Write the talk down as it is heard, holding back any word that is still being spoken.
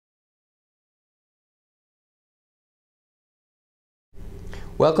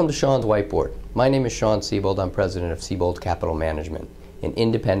Welcome to Sean's Whiteboard. My name is Sean Sebold. I'm president of Sebold Capital Management, an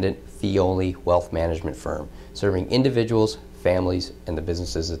independent, fee-only wealth management firm serving individuals, families, and the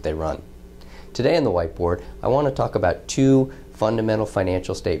businesses that they run. Today on the Whiteboard, I want to talk about two fundamental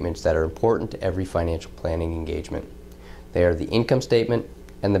financial statements that are important to every financial planning engagement. They are the income statement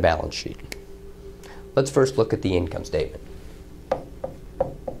and the balance sheet. Let's first look at the income statement.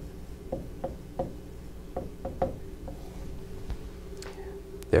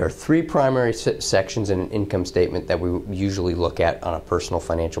 There are three primary sections in an income statement that we usually look at on a personal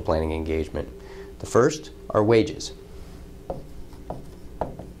financial planning engagement. The first are wages.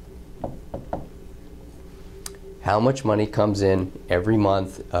 How much money comes in every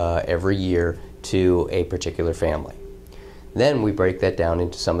month, every year to a particular family. Then we break that down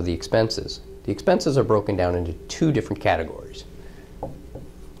into some of the expenses. The expenses are broken down into two different categories.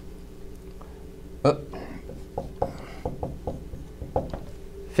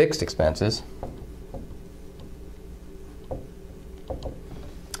 Fixed expenses.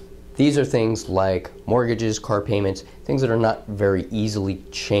 These are things like mortgages, car payments, things that are not very easily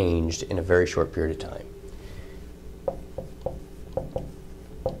changed in a very short period of time.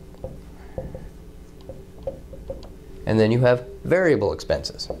 And then you have variable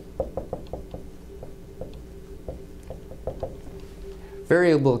expenses.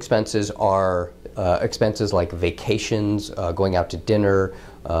 Variable expenses are expenses like vacations, going out to dinner,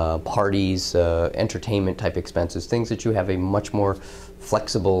 parties, entertainment type expenses, things that you have a much more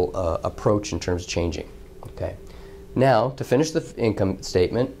flexible approach in terms of changing. Okay. Now, to finish the income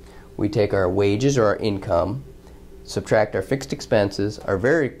statement, we take our wages or our income, subtract our fixed expenses, our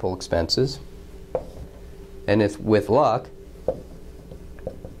variable expenses, and if with luck,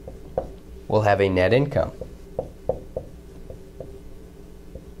 we'll have a net income.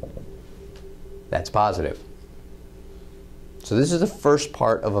 That's positive. So this is the first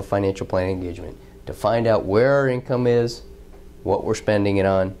part of a financial planning engagement, to find out where our income is, what we're spending it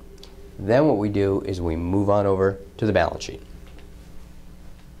on. Then what we do is we move on over to the balance sheet.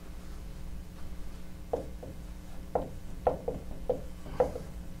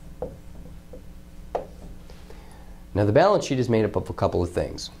 Now the balance sheet is made up of a couple of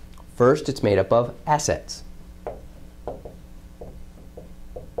things. First, it's made up of assets.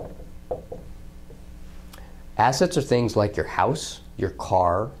 Assets are things like your house, your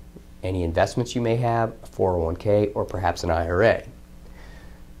car, any investments you may have, a 401k, or perhaps an IRA.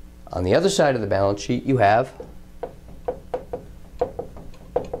 On the other side of the balance sheet, you have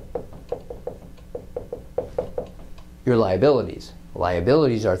your liabilities.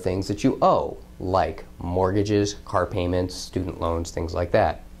 Liabilities are things that you owe, like mortgages, car payments, student loans, things like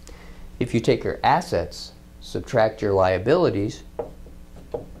that. If you take your assets, subtract your liabilities,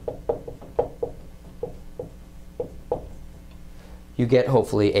 you get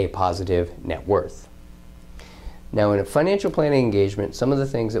hopefully a positive net worth. Now in a financial planning engagement, some of the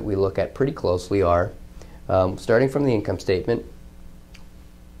things that we look at pretty closely are, starting from the income statement,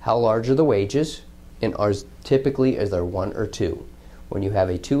 how large are the wages, and typically is there one or two? When you have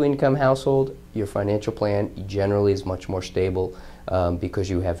a two-income household, your financial plan generally is much more stable because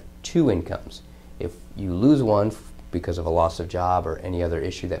you have two incomes. If you lose one because of a loss of job or any other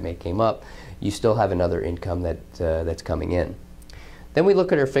issue that may come up, you still have another income that's coming in. Then we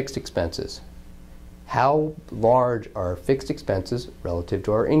look at our fixed expenses. How large are fixed expenses relative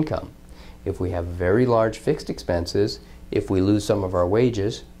to our income? If we have very large fixed expenses, if we lose some of our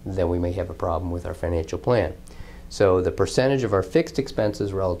wages, then we may have a problem with our financial plan. So the percentage of our fixed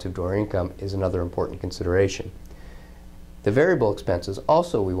expenses relative to our income is another important consideration. The variable expenses,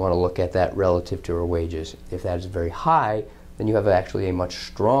 also we want to look at that relative to our wages. If that is very high, then you have actually a much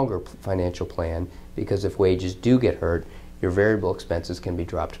stronger financial plan, because if wages do get hurt, your variable expenses can be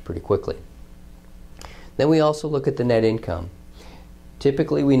dropped pretty quickly. Then we also look at the net income.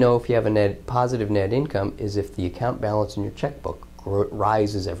 Typically we know if you have a positive net income is if the account balance in your checkbook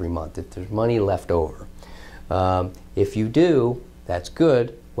rises every month, if there's money left over. If you do, that's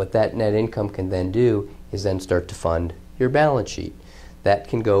good. What that net income can then do is then start to fund your balance sheet. That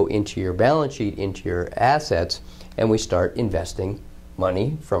can go into your balance sheet, into your assets, and we start investing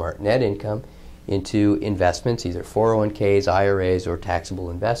money from our net income into investments, either 401ks, IRAs, or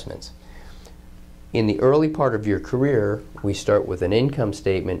taxable investments. In the early part of your career, we start with an income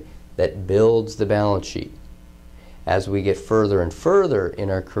statement that builds the balance sheet. As we get further and further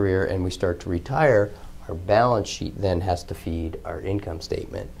in our career and we start to retire, our balance sheet then has to feed our income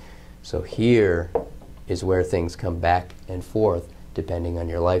statement. So here is where things come back and forth depending on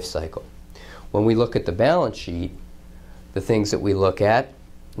your life cycle. When we look at the balance sheet, the things that we look at,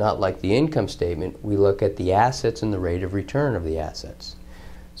 not like the income statement, we look at the assets and the rate of return of the assets.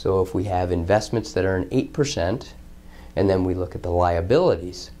 So if we have investments that earn 8%, and then we look at the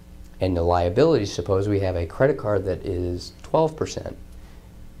liabilities, and the liabilities, suppose we have a credit card that is 12%.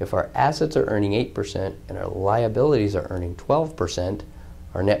 If our assets are earning 8% and our liabilities are earning 12%,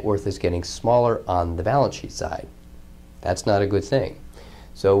 our net worth is getting smaller on the balance sheet side. That's not a good thing.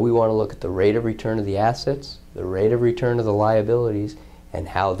 So we want to look at the rate of return of the assets, the rate of return of the liabilities, and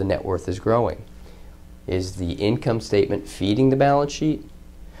how the net worth is growing. Is the income statement feeding the balance sheet,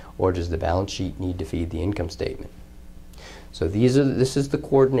 or does the balance sheet need to feed the income statement? So this is the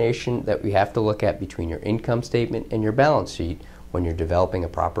coordination that we have to look at between your income statement and your balance sheet when you're developing a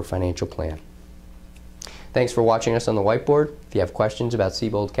proper financial plan. Thanks for watching us on the Whiteboard. If you have questions about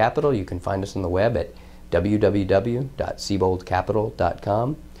Sebold Capital, you can find us on the web at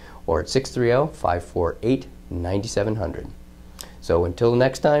www.seboldcapital.com or at 630-548-9700. So until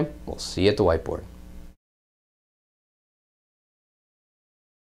next time, we'll see you at the Whiteboard.